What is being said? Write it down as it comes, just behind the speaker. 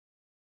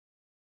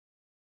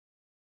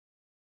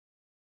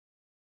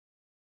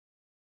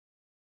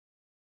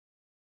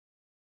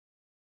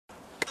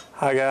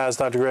Hi guys,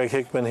 Dr. Greg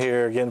Hickman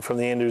here again from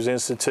the Andrews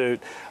Institute.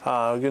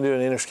 We're going to do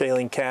an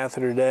interscalene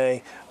catheter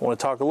today. I want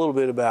to talk a little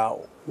bit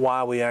about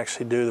why we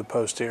actually do the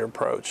posterior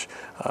approach.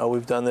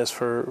 We've done this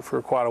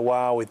for quite a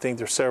while. We think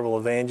there's several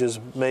advantages,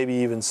 maybe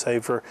even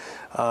safer,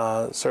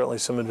 certainly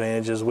some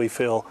advantages we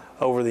feel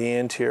over the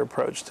anterior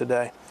approach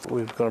today.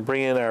 We're going to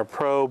bring in our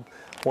probe.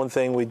 One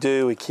thing we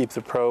do, we keep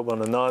the probe on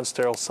the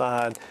non-sterile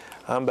side.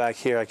 I'm back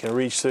here, I can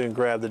reach through and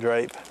grab the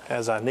drape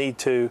as I need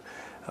to.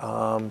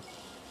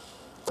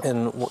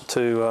 And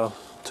to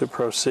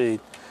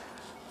proceed.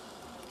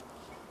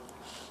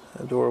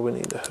 The door we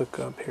need to hook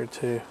up here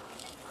too.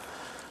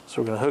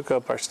 So we're going to hook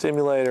up our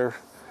stimulator.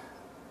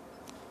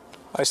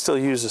 I still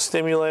use a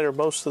stimulator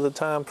most of the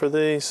time for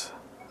these.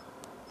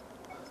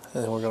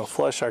 And then we're going to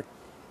flush our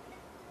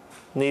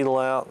needle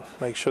out,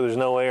 make sure there's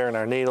no air in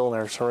our needle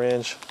and our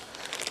syringe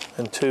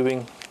and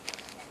tubing.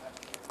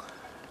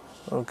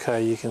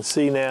 Okay, you can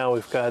see now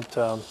we've got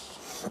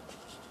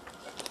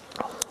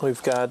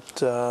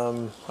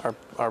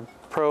our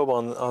probe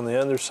on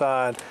the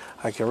underside.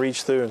 I can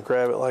reach through and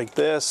grab it like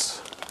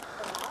this.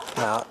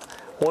 Now,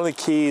 one of the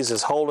keys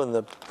is holding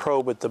the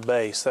probe at the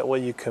base. That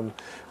way you can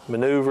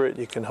maneuver it,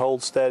 you can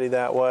hold steady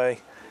that way.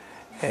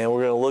 And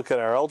we're going to look at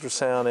our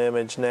ultrasound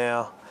image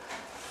now.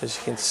 As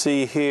you can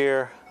see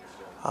here,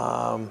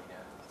 you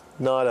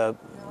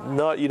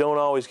don't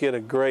always get a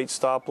great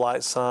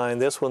stoplight sign.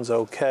 This one's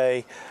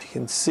okay. You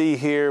can see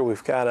here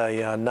we've got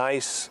a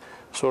nice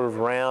sort of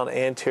round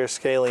anterior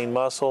scalene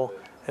muscle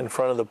in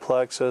front of the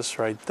plexus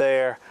right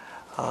there.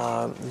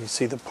 You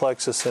see the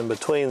plexus in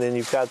between. Then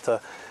you've got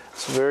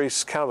it's very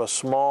kind of a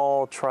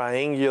small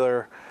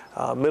triangular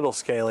middle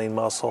scalene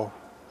muscle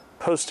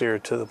posterior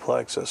to the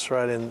plexus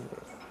right in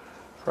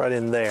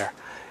there.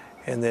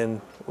 And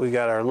then we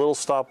got our little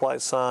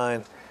stoplight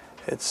sign.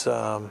 It's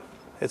a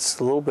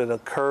little bit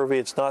of curvy.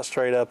 It's not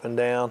straight up and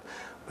down,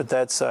 but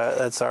that's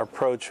our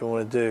approach we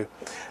want to do.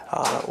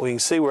 We can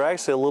see we're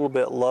actually a little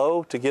bit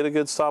low to get a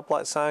good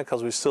stoplight sign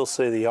because we still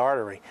see the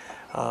artery.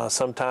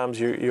 Sometimes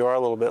you are a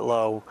little bit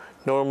low.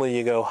 Normally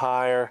you go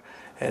higher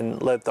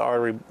and let the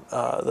artery,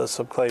 the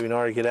subclavian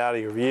artery, get out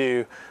of your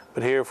view.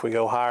 But here, if we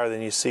go higher,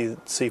 then you see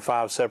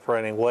C5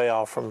 separating way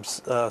off from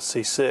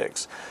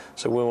C6.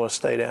 So we want to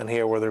stay down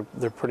here where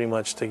they're pretty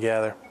much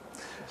together.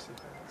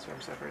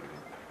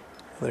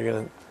 They're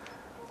going to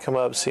come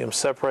up, see them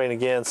separating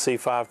again,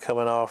 C5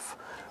 coming off,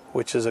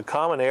 which is a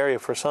common area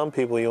for some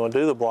people. You want to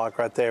do the block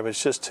right there, but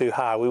it's just too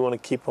high. We want to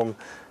keep them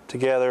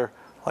together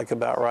like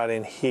about right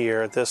in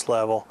here at this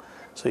level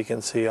so you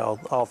can see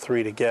all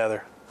three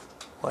together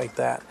like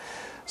that.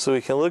 So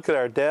we can look at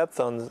our depth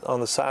on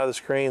the side of the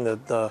screen.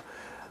 The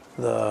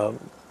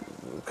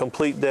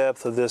complete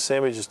depth of this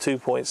image is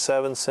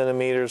 2.7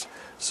 centimeters,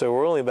 so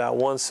we're only about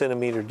 1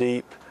 centimeter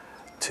deep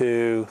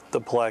to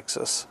the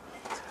plexus.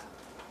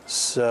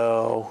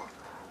 So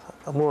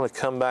I'm going to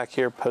come back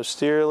here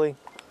posteriorly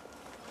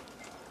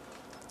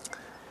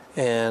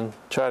and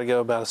try to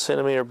go about 1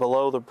 centimeter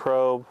below the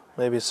probe,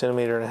 maybe 1.5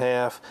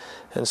 centimeters,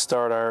 and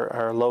start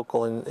our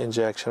local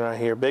injection right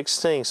here. Big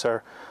stinks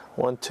are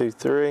 1, 2,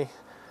 3. I'm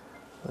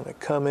going to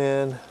come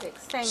in. Big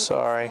sting,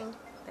 sorry. big sting.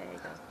 There you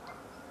go.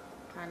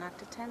 Try not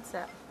to tense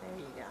up. There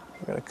you go.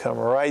 I'm going to come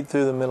right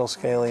through the middle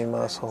scalene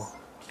muscle.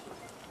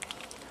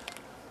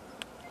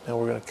 Now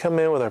we're going to come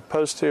in with our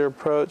posterior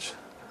approach.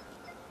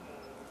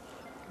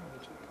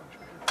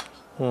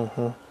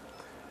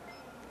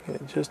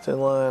 Get just in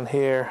line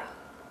here.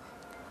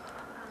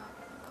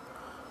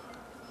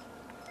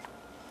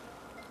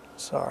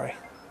 Sorry.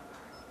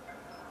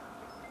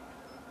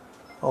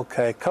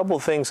 Okay, a couple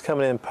of things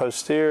coming in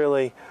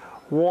posteriorly.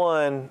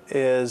 One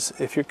is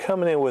if you're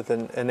coming in with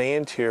an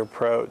anterior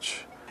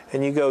approach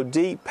and you go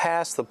deep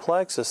past the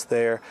plexus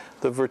there,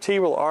 the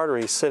vertebral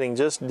artery is sitting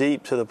just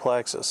deep to the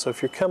plexus. So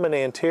if you're coming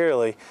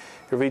anteriorly,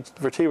 your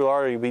vertebral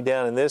artery will be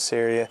down in this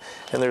area,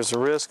 and there's a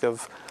risk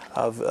of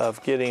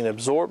getting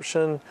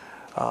absorption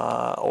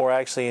or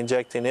actually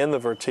injecting in the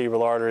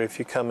vertebral artery if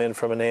you come in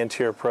from an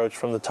anterior approach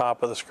from the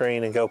top of the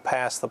screen and go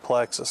past the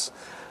plexus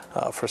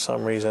for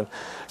some reason.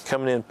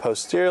 Coming in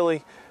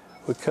posteriorly,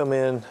 we come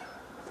in,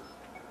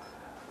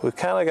 we've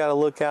kind of got to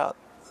look out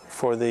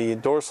for the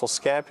dorsal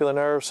scapular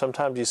nerve.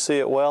 Sometimes you see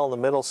it well in the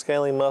middle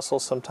scalene muscle,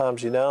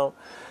 sometimes you don't.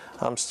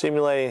 I'm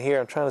stimulating here.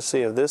 I'm trying to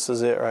see if this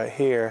is it right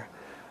here.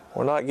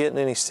 We're not getting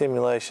any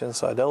stimulation,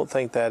 so I don't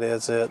think that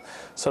is it.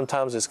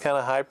 Sometimes it's kind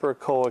of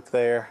hyperechoic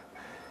there,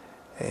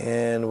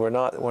 and we're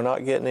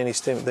not getting any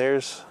stim.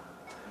 There's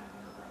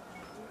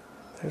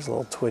a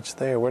little twitch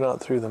there. We're not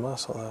through the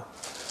muscle though.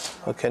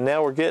 Okay,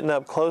 now we're getting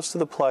up close to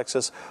the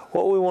plexus.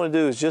 What we want to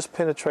do is just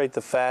penetrate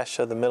the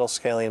fascia of the middle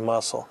scalene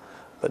muscle,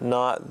 but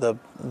not the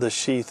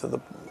sheath of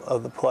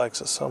the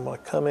plexus. So I'm going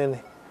to come in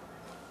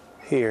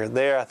here.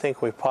 There, I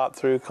think we popped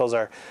through because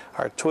our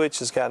twitch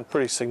has gotten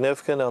pretty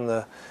significant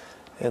on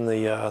in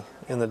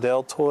the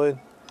deltoid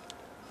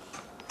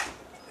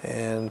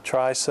and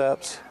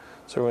triceps.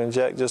 So we're going to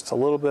inject just a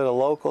little bit of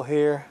local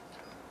here.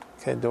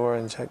 Okay, Dora,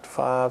 inject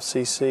 5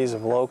 cc's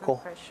of local.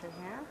 Pressure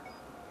here.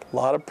 A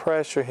lot of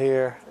pressure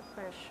here.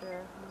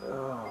 Pressure.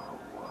 Oh,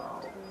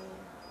 wow.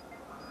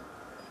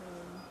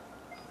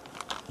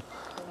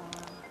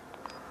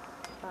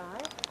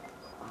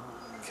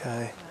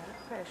 Okay.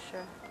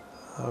 Pressure.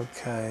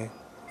 Okay.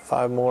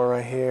 5 more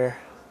right here.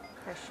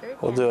 Pressure again.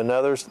 We'll do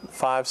another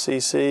 5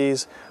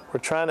 cc's. We're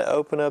trying to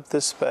open up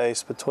this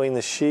space between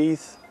the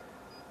sheath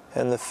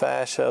and the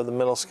fascia of the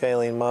middle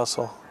scalene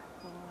muscle.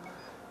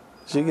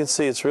 As you can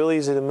see, it's really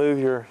easy to move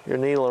your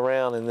needle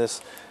around in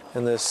this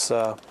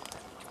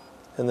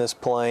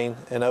plane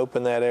and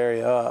open that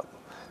area up,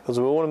 because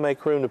we want to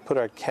make room to put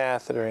our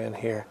catheter in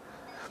here.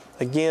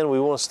 Again, we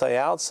want to stay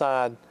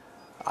outside.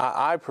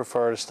 I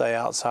prefer to stay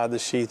outside the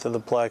sheath of the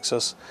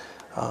plexus.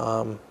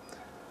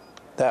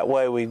 That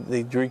way we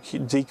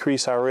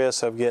decrease our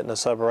risk of getting a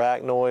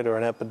subarachnoid or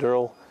an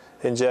epidural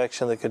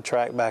injection that could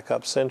track back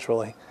up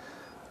centrally.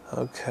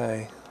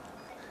 Okay.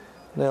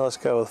 Now let's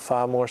go with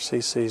 5 more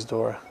cc's,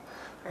 Dora.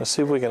 Let's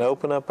see if we can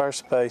open up our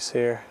space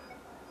here.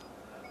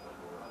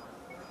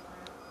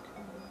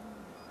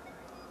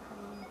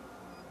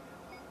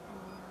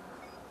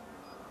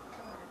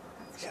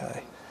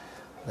 Okay.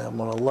 Now I'm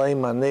going to lay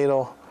my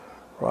needle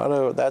right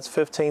over. That's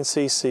 15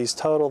 cc's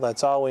total.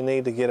 That's all we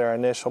need to get our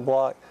initial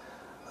block.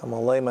 I'm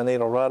going to lay my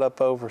needle right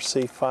up over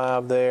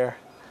C5 there.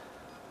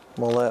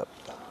 I'm going to let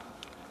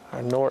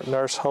our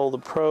nurse hold the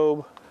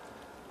probe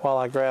while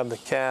I grab the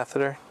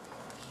catheter.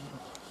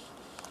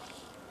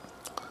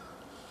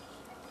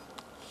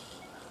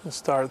 And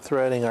start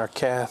threading our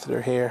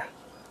catheter here.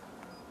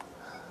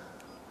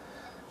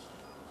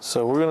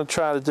 So we're going to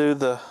try to do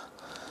the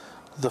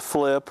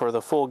flip or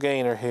the full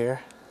gainer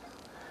here.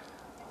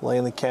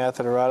 Laying the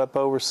catheter right up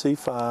over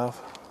C5,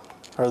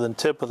 or the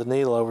tip of the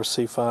needle over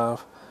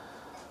C5.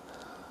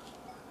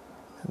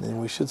 And then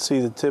we should see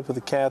the tip of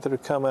the catheter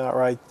come out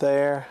right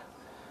there.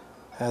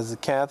 As the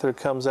catheter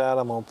comes out,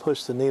 I'm going to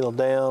push the needle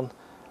down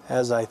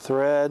as I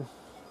thread.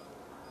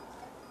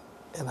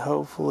 And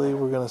hopefully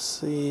we're going to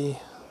see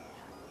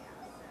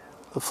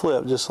the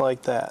flip just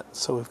like that.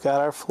 So we've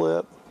got our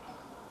flip.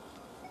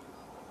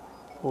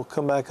 We'll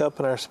come back up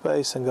in our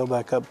space and go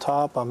back up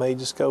top. I may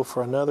just go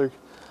for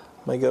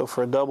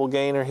a double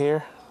gainer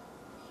here.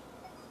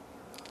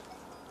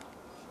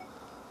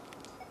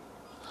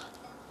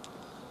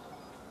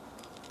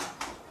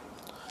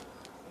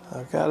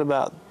 I've got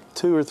about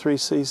 2 or 3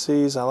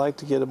 cc's. I like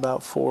to get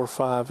about 4 or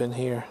 5 in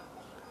here.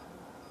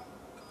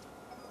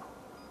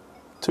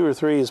 2 or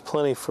 3 is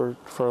plenty for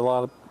a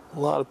lot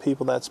of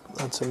people.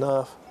 That's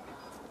enough.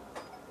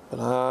 But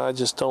I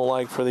just don't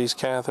like for these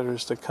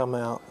catheters to come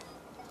out.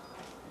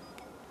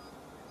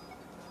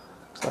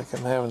 Looks like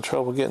I'm having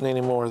trouble getting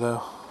any more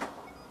though.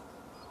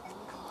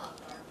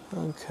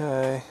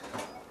 Okay.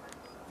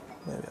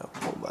 Maybe I'll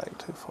pull back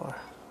too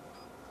far.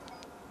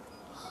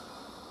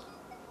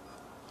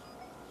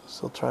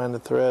 Still trying to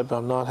thread, but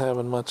I'm not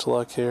having much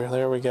luck here.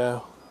 There we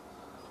go.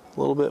 A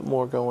little bit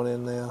more going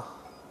in now.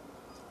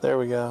 There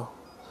we go.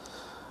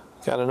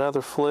 Got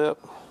another flip.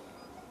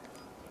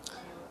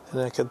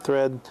 And I can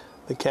thread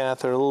the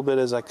catheter a little bit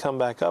as I come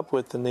back up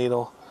with the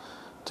needle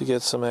to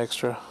get some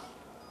extra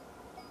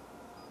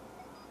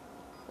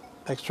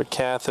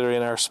catheter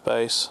in our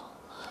space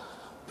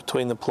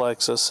between the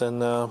plexus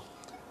and the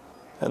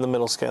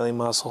middle scalene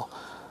muscle.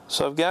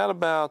 So I've got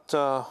about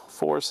 4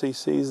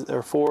 cc's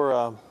or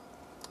 4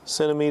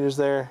 centimeters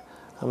there.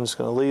 I'm just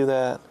going to leave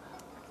that,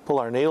 pull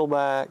our needle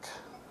back,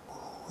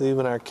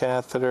 leaving our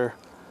catheter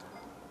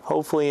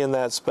hopefully in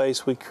that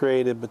space we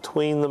created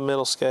between the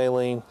middle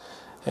scalene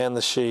and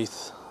the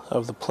sheath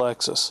of the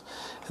plexus.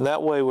 And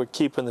that way we're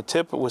keeping the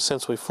tip,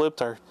 since we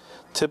flipped our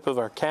tip of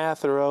our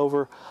catheter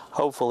over,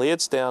 hopefully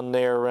it's down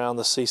there around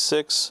the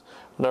C6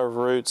 nerve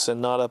roots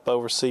and not up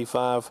over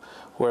C5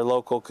 where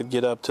local could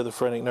get up to the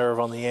phrenic nerve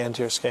on the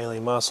anterior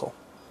scalene muscle.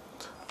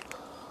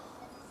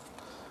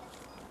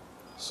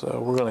 So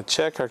we're going to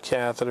check our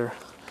catheter,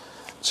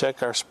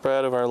 check our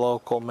spread of our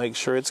local, make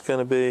sure it's going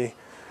to be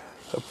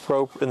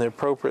in the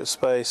appropriate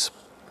space,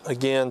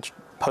 again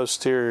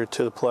posterior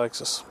to the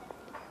plexus.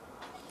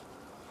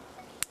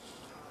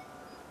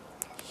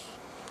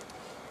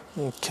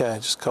 Okay,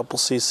 just a couple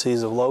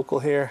cc's of local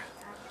here.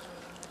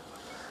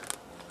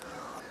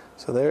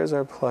 So there's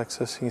our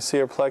plexus. You can see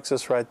our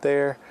plexus right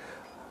there.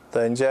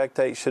 The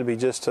injectate should be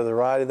just to the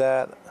right of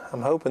that.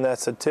 I'm hoping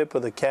that's the tip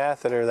of the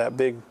catheter, that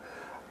big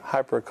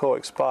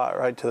hyperechoic spot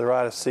right to the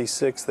right of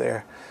C6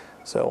 there.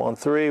 So on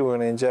 3, we're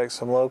going to inject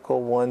some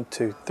local. 1,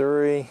 2,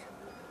 3.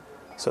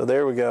 So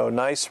there we go.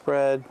 Nice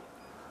spread.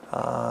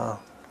 A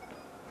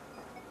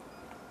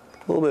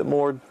little bit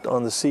more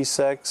on the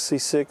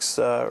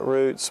C6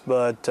 roots,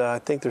 but I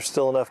think there's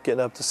still enough getting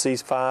up to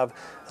C5.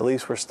 At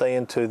least we're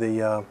staying to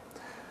the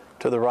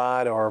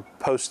right or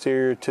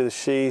posterior to the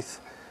sheath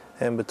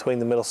and between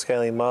the middle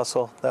scalene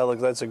muscle.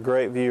 That's a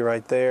great view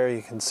right there.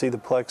 You can see the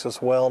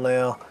plexus well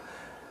now.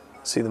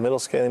 See the middle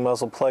scalene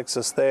muscle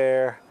plexus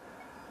there.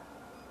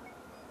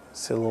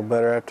 See a little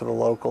better after the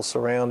local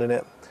surrounding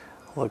it.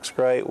 Looks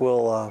great.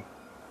 We'll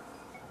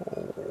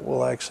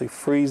actually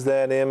freeze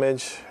that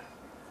image.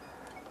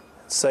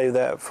 Save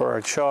that for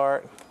our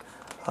chart.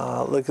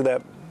 Look at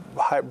that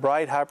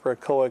bright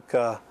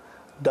hyperechoic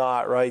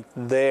dot right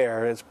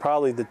there. It's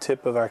probably the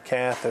tip of our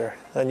catheter.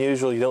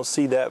 Unusual, you don't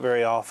see that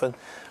very often.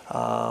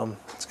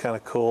 It's kind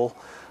of cool.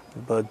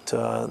 but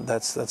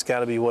that's got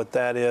to be what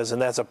that is,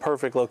 and that's a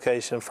perfect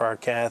location for our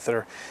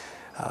catheter.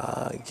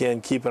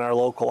 Again, keeping our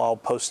local all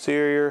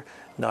posterior,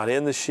 not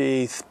in the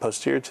sheath,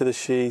 posterior to the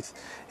sheath,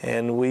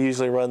 and we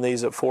usually run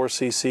these at 4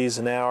 cc's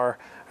an hour.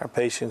 Our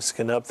patients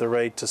can up the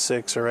rate to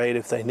 6 or 8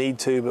 if they need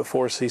to, but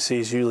 4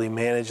 cc's usually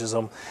manages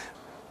them.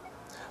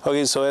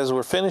 Okay, so as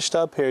we're finished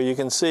up here, you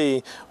can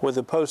see with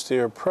the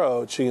posterior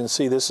approach, you can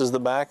see this is the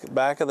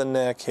back of the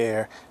neck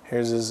here.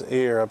 Here's his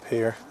ear up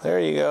here. There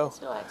you go.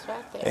 Still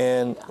right there.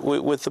 And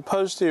with the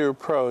posterior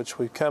approach,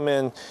 we come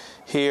in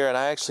here, and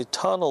I actually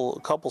tunnel a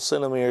couple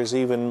centimeters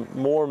even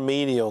more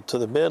medial to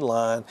the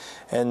midline,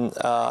 and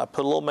I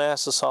put a little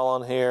mastisol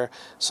on here,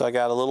 so I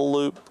got a little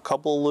loop,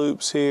 couple of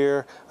loops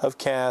here of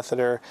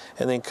catheter,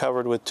 and then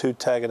covered with 2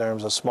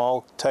 tegaderms, a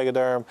small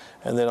tegaderm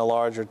and then a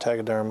larger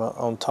tegaderm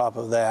on top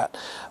of that.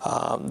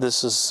 This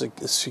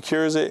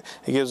secures it.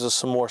 It gives us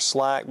some more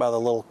slack by the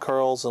little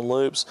curls and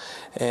loops,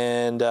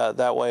 and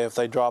that way if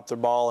they drop their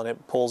ball and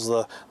it pulls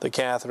the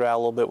catheter out a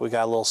little bit, we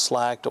got a little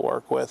slack to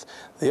work with.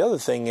 The other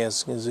thing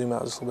is, you can zoom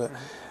out just a little bit.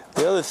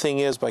 The other thing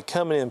is, by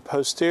coming in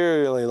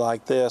posteriorly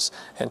like this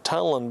and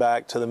tunneling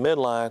back to the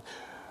midline,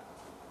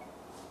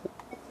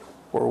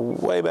 we're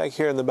way back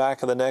here in the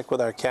back of the neck with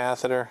our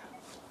catheter.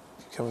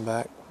 Coming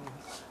back.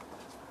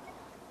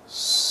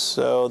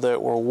 So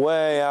that we're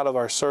way out of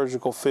our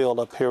surgical field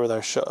up here with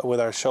our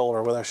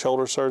shoulder. With our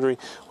shoulder surgery,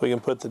 we can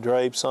put the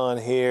drapes on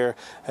here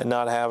and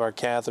not have our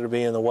catheter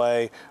be in the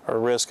way or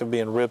risk of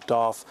being ripped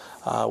off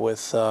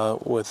with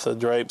the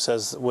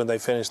drapes when they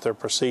finish their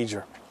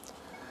procedure.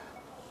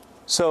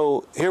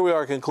 So here we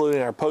are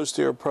concluding our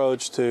posterior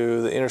approach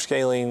to the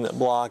interscalene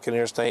block and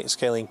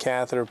interscalene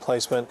catheter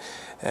placement.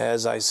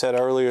 As I said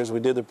earlier, as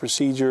we did the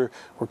procedure,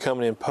 we're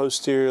coming in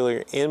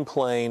posteriorly in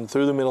plane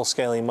through the middle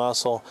scalene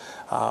muscle.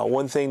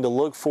 One thing to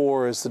look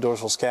for is the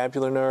dorsal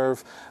scapular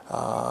nerve.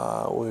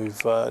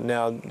 We've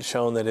now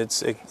shown that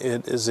it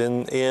is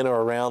in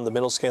or around the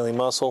middle scalene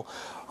muscle.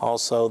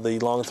 Also, the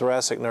long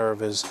thoracic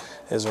nerve is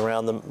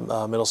around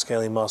the middle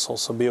scalene muscle,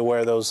 so be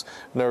aware those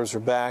nerves are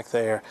back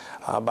there.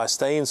 By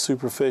staying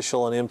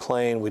superficial and in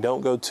plane, we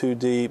don't go too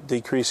deep,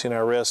 decreasing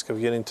our risk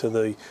of getting to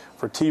the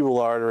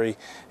vertebral artery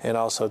and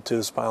also to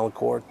the spinal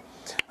cord.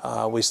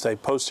 We stay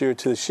posterior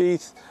to the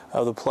sheath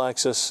of the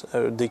plexus,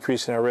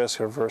 decreasing our risk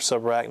of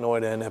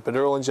subarachnoid and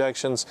epidural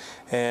injections,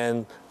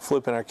 and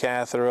flipping our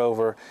catheter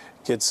over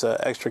gets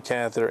extra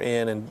catheter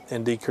in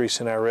and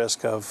decreasing our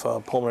risk of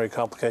pulmonary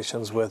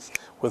complications with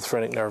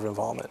phrenic nerve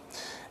involvement.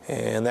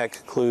 And that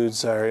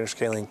concludes our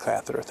interscalene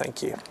catheter.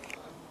 Thank you.